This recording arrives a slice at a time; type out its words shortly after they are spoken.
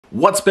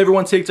What's up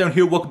everyone, Takedown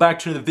here, welcome back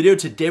to another video.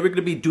 Today we're going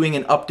to be doing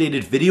an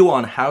updated video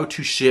on how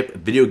to ship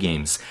video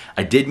games.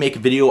 I did make a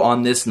video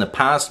on this in the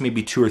past,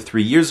 maybe 2 or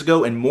 3 years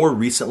ago, and more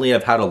recently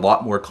I've had a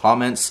lot more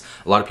comments,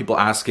 a lot of people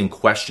asking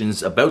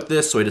questions about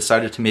this, so I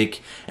decided to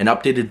make an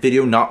updated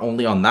video not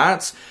only on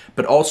that,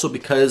 but also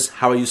because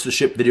how I used to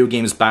ship video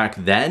games back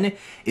then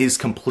is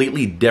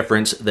completely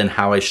different than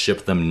how I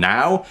ship them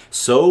now.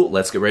 So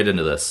let's get right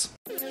into this.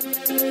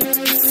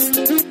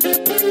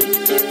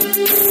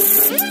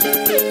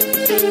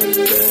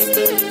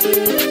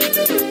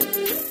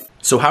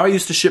 So how I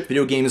used to ship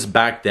video games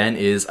back then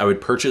is I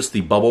would purchase the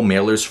bubble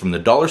mailers from the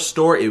dollar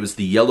store. It was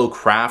the yellow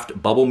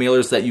craft bubble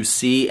mailers that you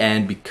see,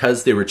 and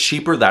because they were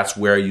cheaper, that's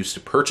where I used to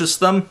purchase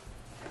them.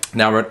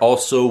 Now I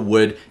also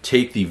would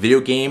take the video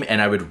game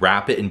and I would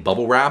wrap it in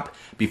bubble wrap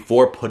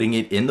before putting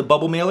it in the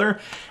bubble mailer.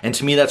 And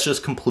to me, that's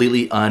just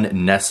completely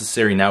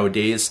unnecessary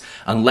nowadays.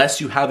 Unless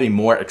you have a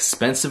more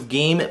expensive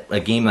game, a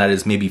game that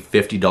is maybe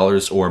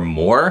 $50 or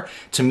more,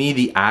 to me,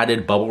 the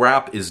added bubble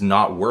wrap is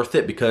not worth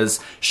it, because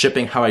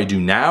shipping how I do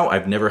now,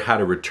 I've never had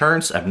a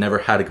return, I've never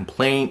had a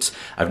complaint,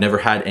 I've never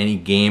had any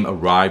game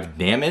arrive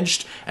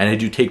damaged, and I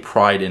do take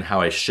pride in how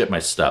I ship my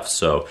stuff.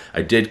 So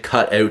I did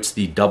cut out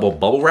the double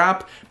bubble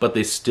wrap, but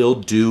they still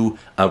do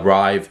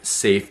arrive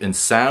safe and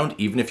sound,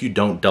 even if you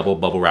don't double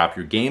bubble wrap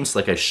your games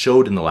like I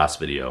showed in the last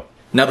video.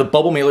 Now the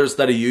bubble mailers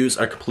that I use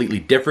are completely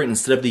different.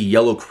 Instead of the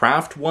yellow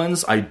craft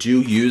ones, I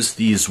do use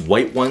these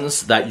white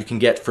ones that you can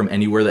get from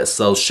anywhere that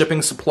sells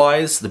shipping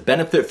supplies. The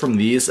benefit from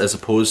these as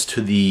opposed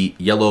to the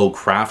yellow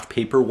craft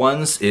paper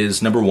ones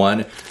is, number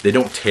one, they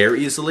don't tear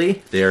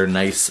easily. They're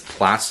nice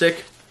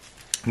plastic.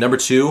 Number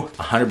two,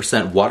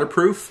 100%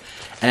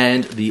 waterproof.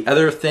 And the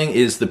other thing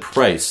is the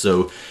price.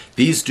 So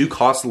these do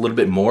cost a little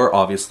bit more,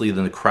 obviously,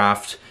 than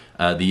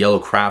the yellow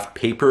craft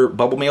paper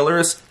bubble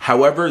mailers.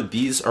 However,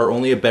 these are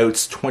only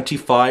about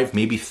 25,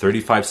 maybe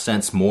 35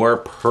 cents more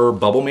per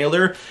bubble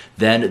mailer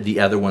than the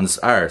other ones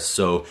are.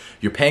 So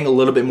you're paying a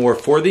little bit more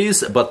for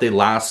these, but they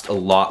last a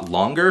lot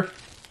longer.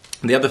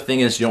 The other thing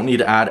is you don't need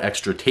to add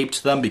extra tape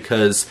to them,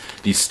 because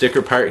the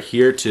sticker part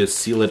here to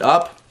seal it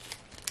up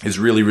is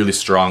really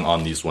strong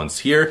on these ones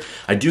here.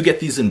 I do get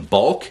these in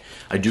bulk.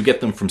 I do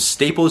get them from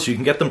Staples. You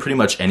can get them pretty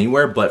much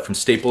anywhere, but from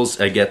Staples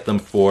I get them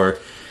for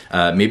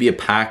maybe a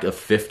pack of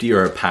 50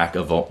 or a pack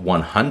of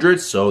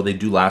 100, so they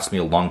do last me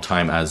a long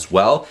time as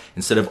well,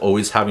 instead of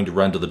always having to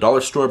run to the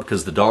dollar store,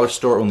 because the dollar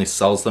store only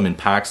sells them in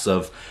packs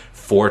of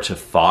 4 to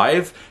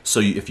 5. So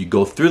if you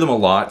go through them a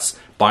lot,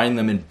 buying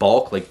them in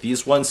bulk like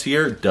these ones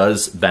here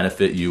does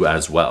benefit you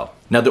as well.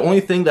 Now the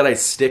only thing that I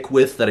stick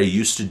with that I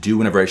used to do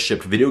whenever I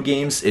shipped video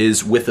games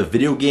is with a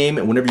video game,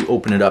 whenever you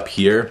open it up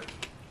here,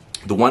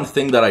 the one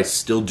thing that I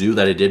still do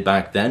that I did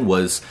back then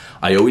was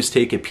I always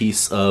take a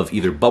piece of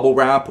either bubble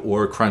wrap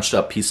or a crunched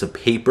up piece of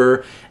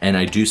paper, and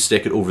I do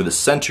stick it over the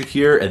center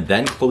here and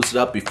then close it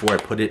up before I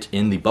put it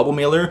in the bubble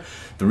mailer.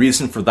 The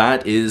reason for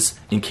that is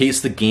in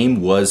case the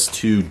game was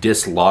to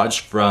dislodge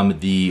from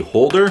the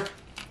holder,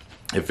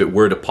 if it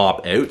were to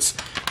pop out,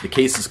 the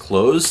case is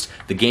closed,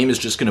 the game is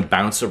just going to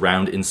bounce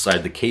around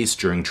inside the case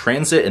during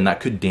transit, and that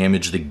could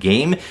damage the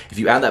game. If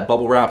you add that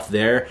bubble wrap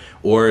there,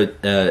 or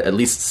at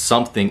least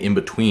something in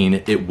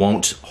between, it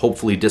won't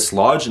hopefully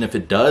dislodge, and if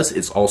it does,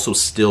 it's also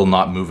still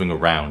not moving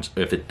around.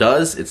 If it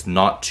does, it's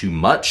not too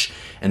much,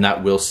 and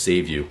that will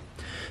save you.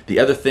 The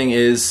other thing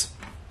is,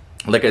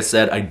 like I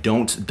said, I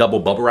don't double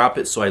bubble wrap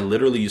it, so I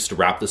literally used to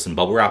wrap this in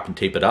bubble wrap and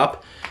tape it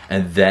up,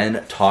 and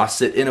then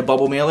toss it in a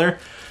bubble mailer.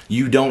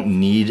 You don't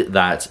need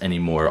that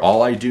anymore.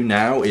 All I do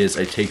now is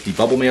I take the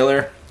bubble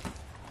mailer,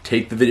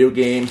 take the video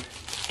game,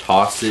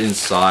 toss it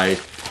inside,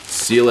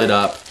 seal it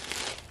up,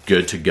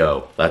 good to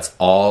go. That's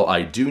all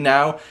I do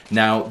now.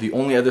 Now, the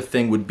only other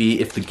thing would be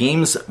if the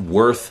game's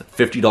worth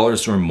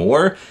 $50 or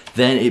more,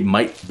 then it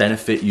might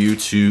benefit you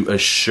to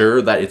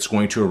assure that it's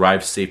going to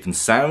arrive safe and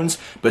sound.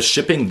 But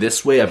shipping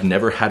this way, I've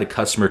never had a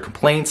customer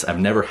complaint. I've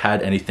never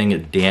had anything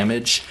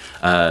damage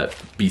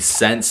be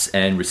sent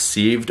and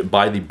received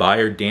by the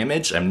buyer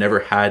damaged. I've never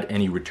had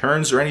any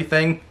returns or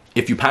anything.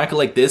 If you pack it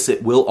like this,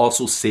 it will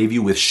also save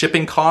you with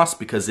shipping costs,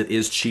 because it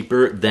is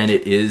cheaper than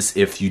it is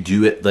if you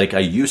do it like I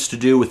used to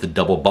do with the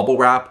double bubble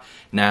wrap.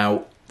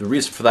 Now, the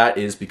reason for that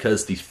is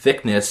because the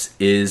thickness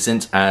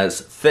isn't as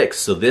thick.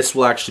 So this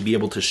will actually be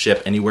able to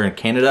ship anywhere in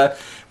Canada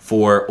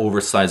for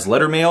oversized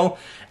letter mail.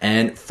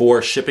 And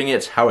for shipping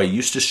it how I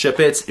used to ship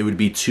it, it would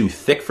be too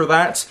thick for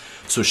that.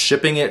 So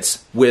shipping it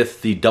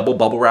with the double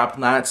bubble wrap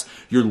and that,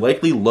 you're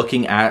likely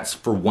looking at,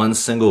 for one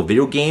single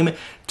video game,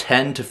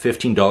 $10 to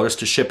 $15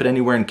 to ship it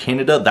anywhere in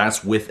Canada.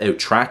 That's without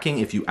tracking.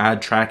 If you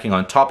add tracking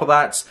on top of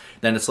that,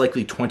 then it's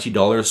likely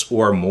 $20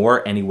 or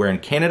more anywhere in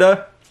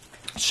Canada.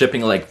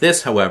 Shipping like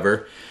this,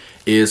 however,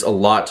 is a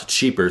lot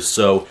cheaper.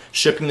 So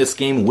shipping this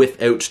game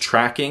without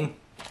tracking,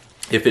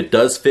 if it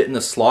does fit in the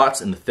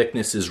slots and the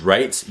thickness is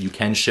right, you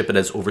can ship it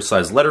as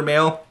oversized letter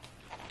mail.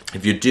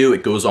 If you do,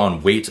 it goes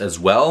on weight as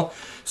well.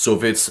 So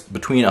if it's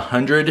between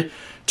 100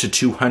 to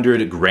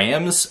 200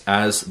 grams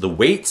as the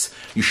weight.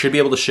 You should be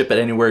able to ship it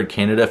anywhere in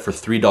Canada for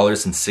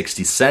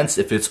 $3.60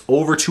 if it's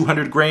over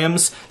 200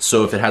 grams.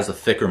 So if it has a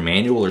thicker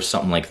manual or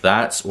something like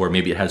that, or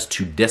maybe it has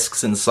 2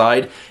 discs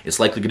inside, it's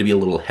likely going to be a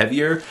little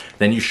heavier.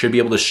 Then you should be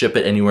able to ship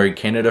it anywhere in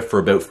Canada for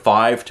about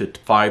 $5 to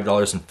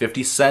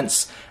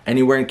 $5.50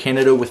 anywhere in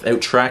Canada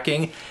without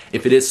tracking.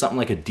 If it is something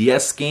like a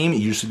DS game,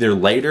 usually they're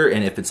lighter,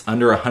 and if it's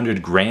under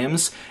 100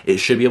 grams, it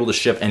should be able to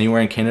ship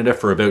anywhere in Canada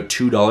for about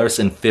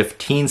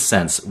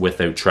 $2.15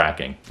 without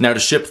tracking. Now to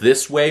ship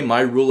this way,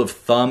 my rule of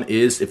thumb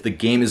is if the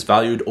game is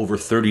valued over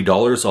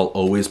 $30, I'll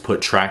always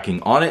put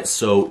tracking on it.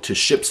 So to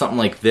ship something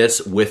like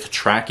this with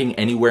tracking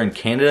anywhere in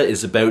Canada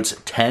is about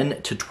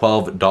 $10 to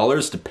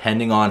 $12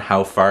 depending on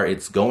how far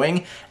it's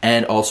going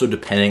and also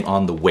depending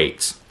on the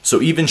weight. So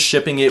even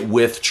shipping it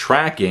with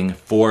tracking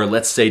for,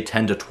 let's say,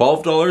 $10 to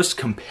 $12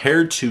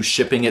 compared to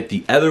shipping it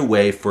the other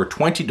way for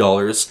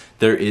 $20,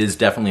 there is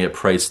definitely a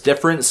price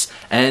difference.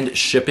 And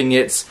shipping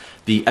it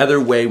the other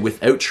way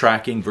without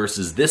tracking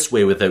versus this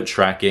way without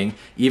tracking,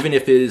 even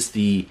if it is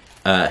the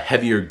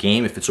heavier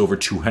game, if it's over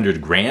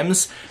 200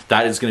 grams,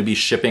 that is going to be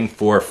shipping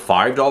for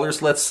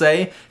 $5, let's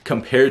say,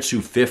 compared to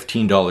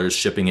 $15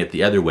 shipping it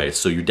the other way.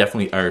 So you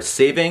definitely are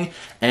saving,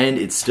 and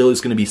it still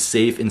is going to be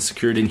safe and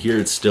secured in here.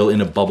 It's still in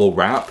a bubble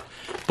wrap,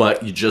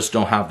 but you just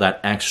don't have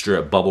that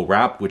extra bubble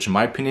wrap, which in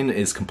my opinion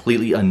is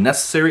completely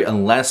unnecessary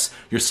unless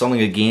you're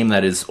selling a game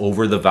that is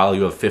over the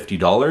value of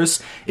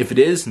 $50. If it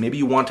is, maybe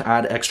you want to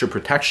add extra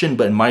protection,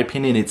 but in my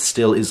opinion, it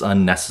still is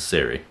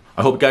unnecessary.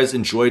 I hope you guys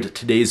enjoyed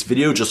today's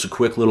video. Just a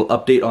quick little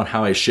update on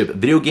how I ship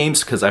video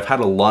games, because I've had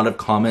a lot of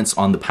comments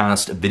on the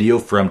past video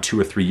from 2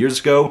 or 3 years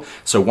ago.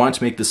 So I wanted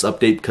to make this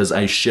update because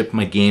I ship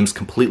my games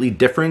completely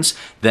different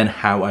than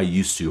how I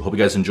used to. Hope you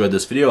guys enjoyed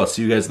this video. I'll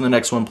see you guys in the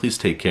next one. Please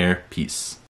take care. Peace.